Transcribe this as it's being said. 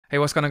Hey,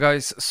 what's going on,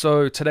 guys?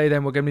 So today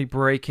then we're going to be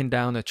breaking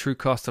down the true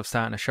cost of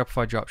starting a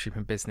Shopify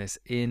dropshipping business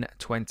in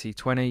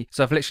 2020.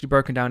 So I've literally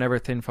broken down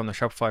everything from the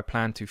Shopify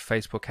plan to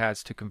Facebook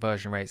ads to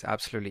conversion rates,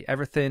 absolutely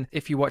everything.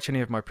 If you watch any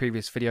of my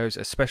previous videos,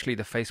 especially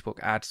the Facebook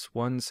ads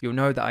ones, you'll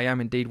know that I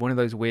am indeed one of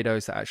those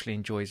weirdos that actually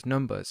enjoys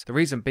numbers. The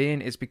reason being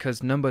is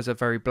because numbers are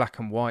very black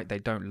and white, they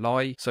don't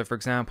lie. So for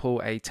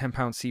example, a £10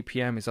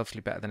 CPM is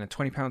obviously better than a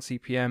 £20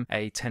 CPM.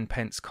 A 10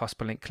 pence cost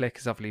per link click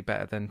is obviously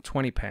better than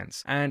 20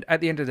 pence. And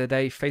at the end of the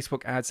day,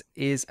 Facebook ads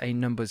is a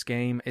numbers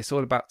game. It's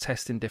all about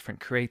testing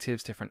different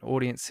creatives, different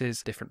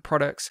audiences, different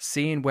products,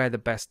 seeing where the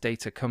best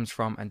data comes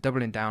from and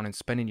doubling down and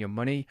spending your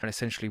money on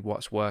essentially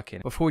what's working.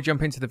 Before we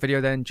jump into the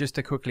video then, just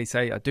to quickly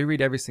say, I do read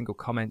every single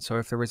comment, so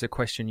if there is a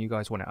question you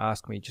guys want to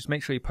ask me, just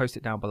make sure you post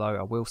it down below.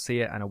 I will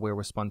see it and I will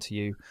respond to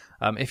you.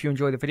 If you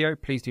enjoy the video,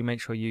 please do make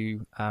sure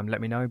you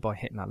let me know by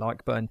hitting that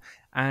like button.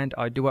 And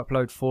I do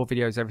upload 4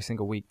 videos every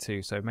single week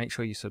too, so make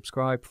sure you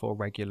subscribe for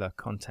regular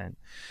content.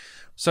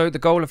 So the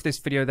goal of this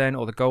video then,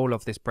 or the goal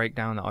of this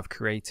breakdown that I've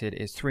created,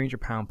 is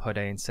 £300 per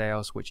day in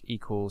sales, which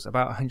equals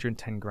about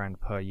 110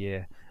 grand per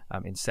year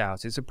in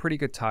sales. It's a pretty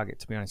good target,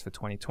 to be honest, for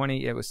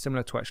 2020. It was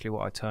similar to actually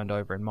what I turned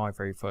over in my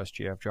very first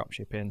year of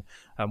dropshipping,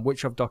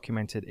 which I've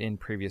documented in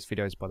previous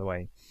videos, by the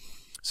way.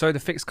 So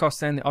the fixed costs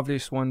then, the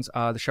obvious ones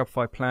are the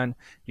Shopify plan.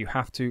 You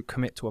have to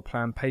commit to a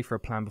plan, pay for a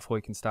plan before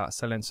you can start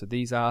selling. So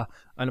these are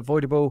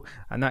unavoidable,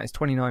 and that is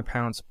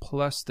 £29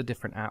 plus the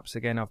different apps.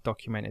 Again, I've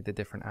documented the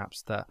different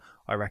apps that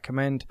I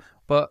recommend.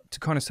 But to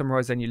kind of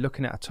summarize then, you're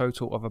looking at a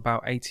total of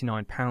about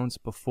 £89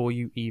 before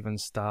you even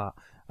start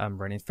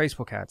running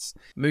Facebook ads.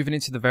 Moving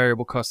into the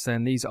variable costs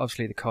then, these are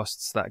obviously the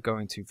costs that are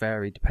going to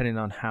vary depending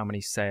on how many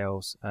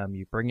sales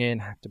you bring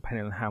in,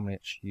 depending on how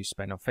much you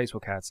spend on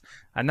Facebook ads.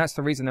 And that's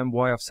the reason then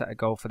why I've set a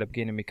goal for the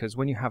beginning, because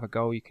when you have a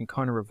goal, you can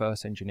kind of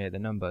reverse engineer the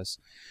numbers.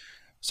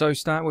 So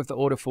starting with the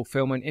order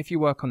fulfillment, if you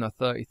work on the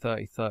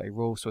 30-30-30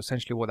 rule, so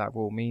essentially what that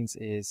rule means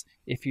is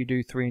if you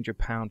do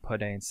 £300 per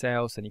day in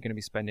sales, then you're going to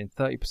be spending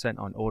 30%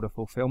 on order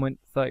fulfillment,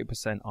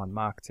 30% on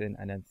marketing,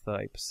 and then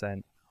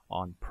 30%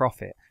 on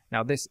profit.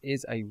 Now this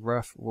is a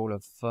rough rule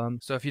of thumb,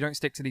 so if you don't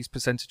stick to these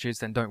percentages,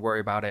 then don't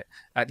worry about it.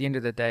 At the end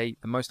of the day,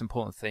 the most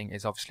important thing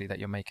is obviously that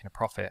you're making a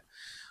profit.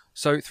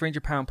 So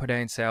 £300 per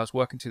day in sales,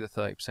 working to the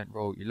 30%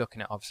 rule, you're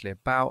looking at obviously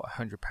about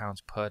 £100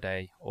 per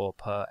day or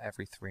per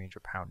every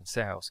 £300 in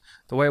sales.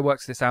 The way it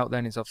works this out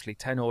then is obviously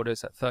 10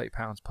 orders at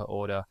 £30 per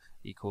order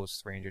equals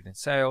 300 in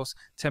sales.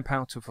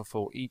 £10 to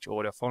fulfill each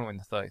order following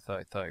the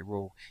 30-30-30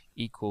 rule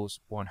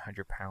equals £100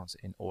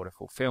 in order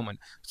fulfillment.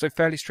 So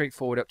fairly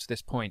straightforward up to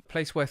this point.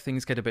 Place where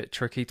things get a bit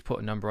tricky to put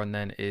a number on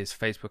then is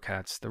Facebook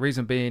ads. The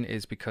reason being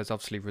is because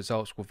obviously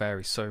results will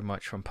vary so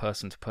much from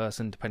person to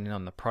person depending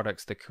on the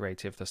products, the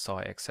creative, the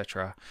site,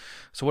 etc.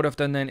 So what I've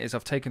done then is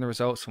I've taken the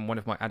results from one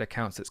of my ad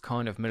accounts that's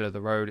kind of middle of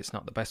the road. It's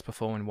not the best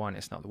performing one,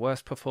 it's not the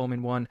worst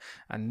performing one,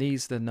 and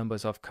these are the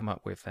numbers I've come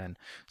up with then.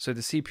 So the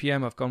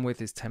CPM I've gone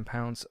with is £10,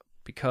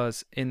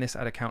 because in this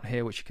ad account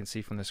here, which you can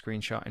see from the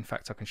screenshot, in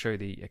fact I can show you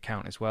the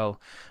account as well,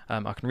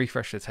 I can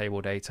refresh the table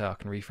data, I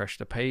can refresh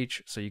the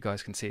page so you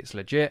guys can see it's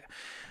legit.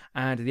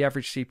 And the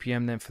average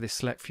CPM then for this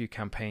select few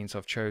campaigns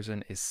I've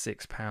chosen is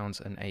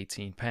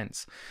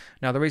 £6.18.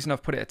 Now the reason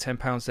I've put it at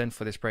 £10 then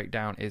for this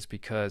breakdown is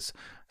because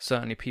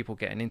certainly people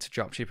getting into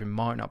dropshipping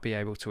might not be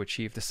able to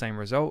achieve the same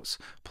results.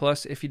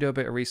 Plus, if you do a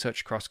bit of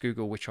research across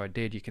Google, which I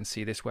did, you can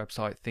see this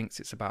website thinks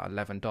it's about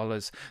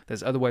 $11.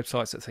 There's other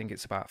websites that think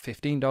it's about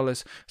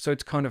 $15. So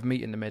to kind of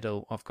meet in the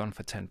middle, I've gone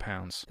for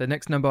 £10. The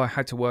next number I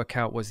had to work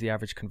out was the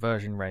average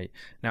conversion rate.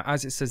 Now,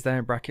 as it says there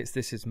in brackets,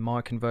 this is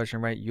my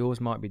conversion rate. Yours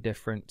might be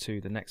different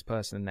to the next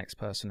person,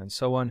 and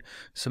so on.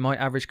 So my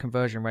average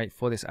conversion rate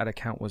for this ad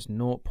account was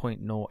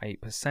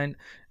 0.08%,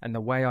 and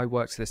the way I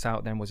worked this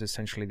out then was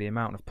essentially the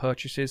amount of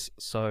purchases,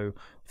 so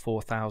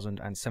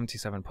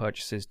 4,077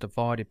 purchases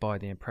divided by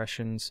the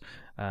impressions,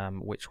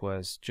 which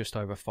was just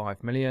over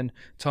 5 million,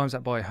 times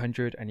that by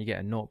 100 and you get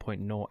a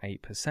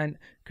 0.08%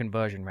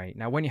 conversion rate.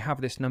 Now when you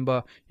have this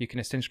number, you can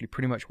essentially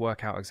pretty much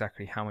work out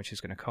exactly how much it's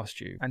going to cost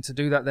you. And to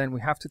do that then,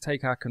 we have to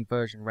take our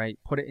conversion rate,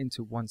 put it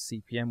into 1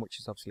 CPM, which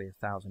is obviously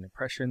 1,000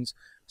 impressions.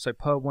 So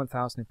per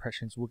 1,000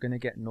 impressions, we're going to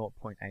get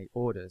 0.8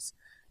 orders.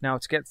 Now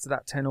to get to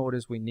that 10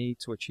 orders we need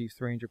to achieve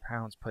 £300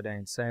 per day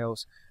in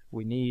sales,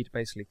 we need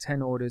basically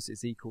 10 orders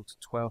is equal to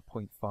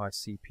 12.5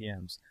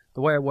 CPMs.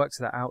 The way I worked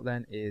that out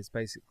then is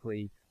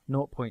basically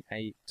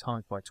 0.8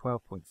 times by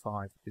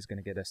 12.5 is going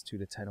to get us to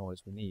the 10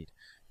 orders we need.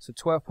 So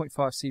 12.5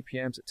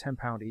 CPMs at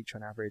 £10 each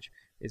on average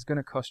is going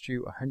to cost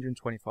you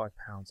 £125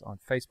 on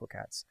Facebook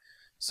ads.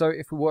 So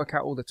if we work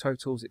out all the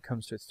totals, it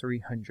comes to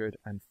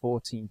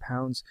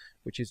 £314,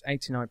 which is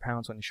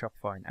 £89 on your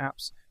Shopify and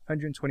apps,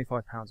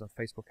 £125 on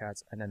Facebook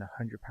ads, and then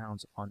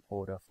 £100 on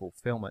order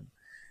fulfillment.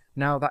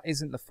 Now that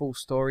isn't the full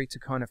story. To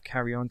kind of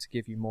carry on to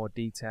give you more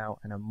detail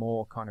and a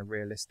more kind of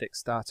realistic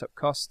startup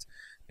cost,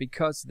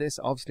 because this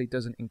obviously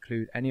doesn't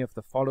include any of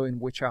the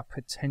following, which are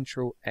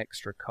potential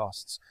extra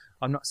costs.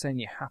 I'm not saying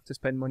you have to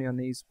spend money on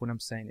these. What I'm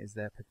saying is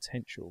they're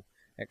potential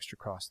extra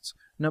costs.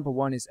 Number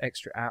one is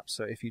extra apps.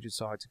 So if you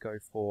decide to go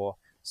for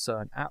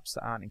certain apps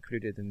that aren't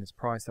included in this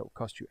price that will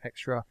cost you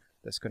extra.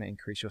 That's going to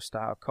increase your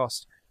startup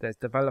cost. There's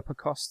developer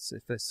costs.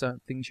 If there's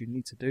certain things you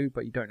need to do,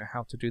 but you don't know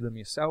how to do them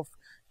yourself,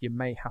 you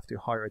may have to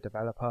hire a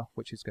developer,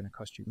 which is going to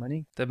cost you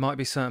money. There might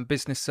be certain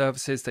business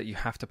services that you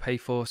have to pay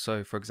for.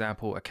 So for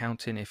example,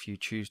 accounting, if you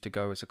choose to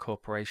go as a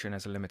corporation,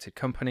 as a limited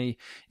company.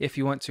 If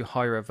you want to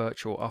hire a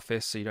virtual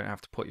office so you don't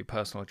have to put your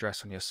personal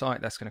address on your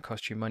site, that's going to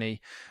cost you money.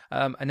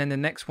 And then the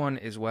next one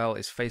as well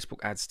is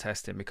Facebook ads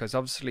testing, because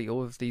obviously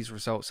all of these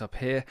results up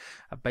here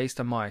are based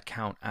on my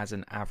account as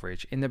an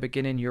average. In the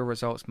beginning, your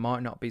results might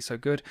not be so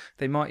good.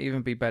 They might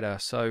even be better.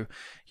 So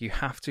you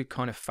have to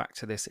kind of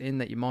factor this in,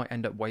 that you might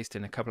end up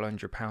wasting a couple of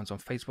 £100 on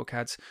Facebook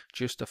ads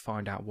just to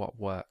find out what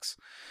works.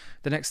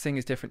 The next thing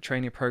is different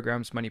training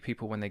programs. Many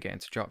people, when they get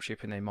into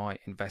dropshipping, they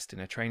might invest in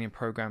a training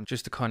program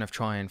just to kind of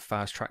try and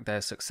fast track their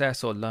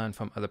success or learn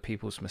from other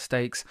people's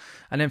mistakes.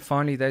 And then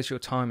finally, there's your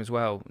time as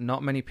well.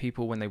 Not many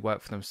people, when they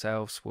work for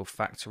themselves, will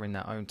factor in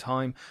their own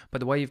time. But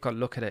the way you've got to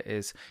look at it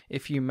is,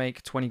 if you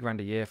make 20 grand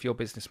a year, if your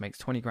business makes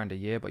 20 grand a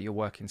year, but you're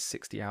working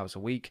 60 hours a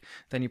week,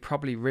 then you're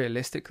probably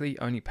realistically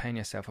only paying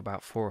yourself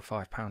about £4 or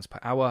 £5 per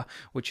hour,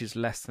 which is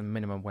less than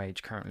minimum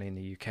wage currently in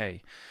the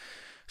UK.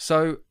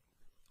 So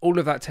all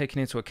of that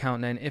taken into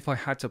account, then, if I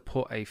had to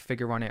put a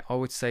figure on it, I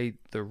would say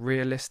the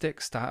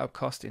realistic startup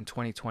cost in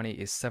 2020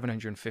 is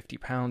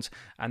 £750,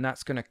 and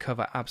that's going to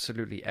cover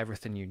absolutely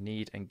everything you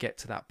need and get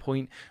to that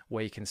point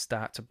where you can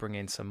start to bring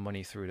in some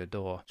money through the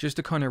door. Just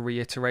to kind of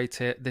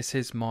reiterate it, this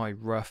is my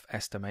rough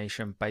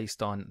estimation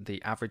based on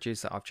the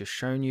averages that I've just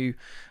shown you.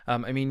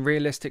 I mean,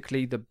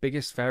 realistically, the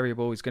biggest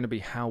variable is going to be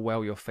how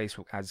well your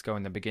Facebook ads go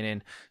in the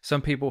beginning.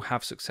 Some people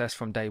have success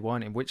from day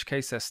one, in which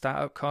case their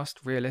startup cost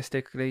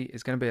realistically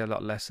is going to be a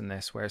lot less than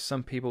this, whereas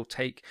some people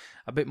take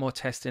a bit more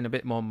testing, a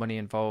bit more money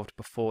involved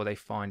before they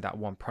find that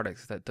one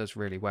product that does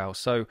really well.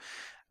 So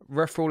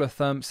rough rule of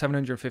thumb,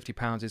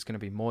 £750 is going to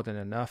be more than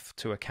enough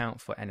to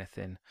account for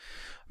anything.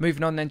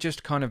 Moving on then,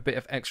 just kind of a bit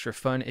of extra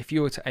fun. If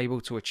you were to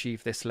able to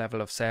achieve this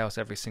level of sales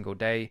every single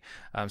day,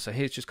 so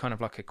here's just kind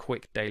of like a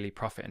quick daily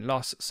profit and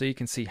loss, so you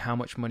can see how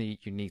much money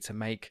you need to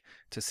make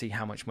to see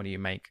how much money you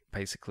make,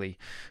 basically.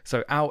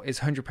 So out is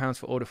 £100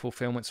 for order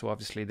fulfillment, so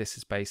obviously this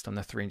is based on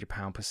the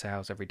 £300 per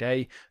sales every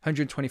day.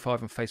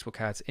 125 on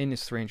Facebook ads in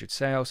is 300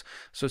 sales,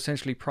 so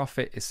essentially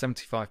profit is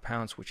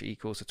 £75, which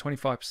equals a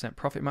 25%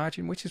 profit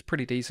margin, which is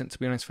pretty decent, to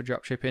be honest, for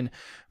dropshipping,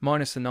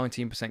 minus the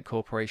 19%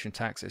 corporation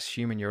tax,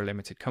 assuming you're a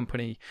limited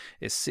company,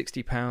 is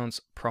 £60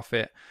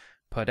 profit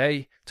per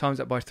day, times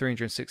that by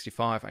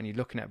 365, and you're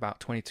looking at about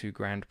 22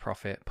 grand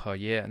profit per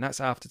year, and that's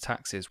after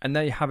taxes. And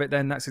there you have it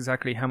then. That's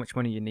exactly how much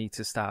money you need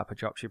to start up a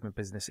dropshipping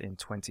business in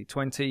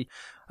 2020.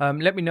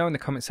 Let me know in the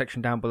comment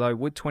section down below,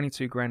 would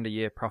 22 grand a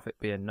year profit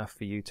be enough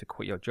for you to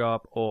quit your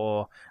job,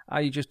 or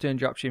are you just doing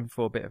dropshipping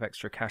for a bit of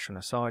extra cash on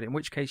the side, in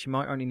which case you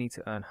might only need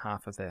to earn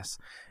half of this.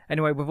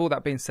 Anyway, with all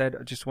that being said,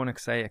 I just want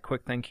to say a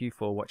quick thank you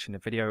for watching the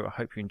video. I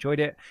hope you enjoyed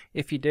it.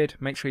 If you did,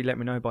 make sure you let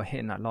me know by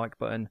hitting that like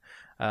button.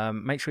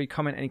 Make sure you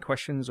comment any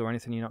questions or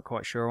anything you're not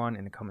quite sure on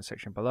in the comment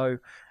section below.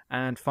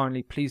 And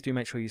finally, please do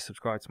make sure you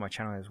subscribe to my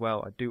channel as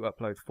well. I do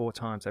upload 4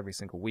 times every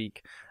single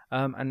week.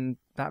 And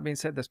that being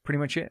said, that's pretty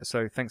much it.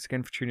 So thanks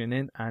again for tuning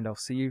in, and I'll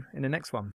see you in the next one.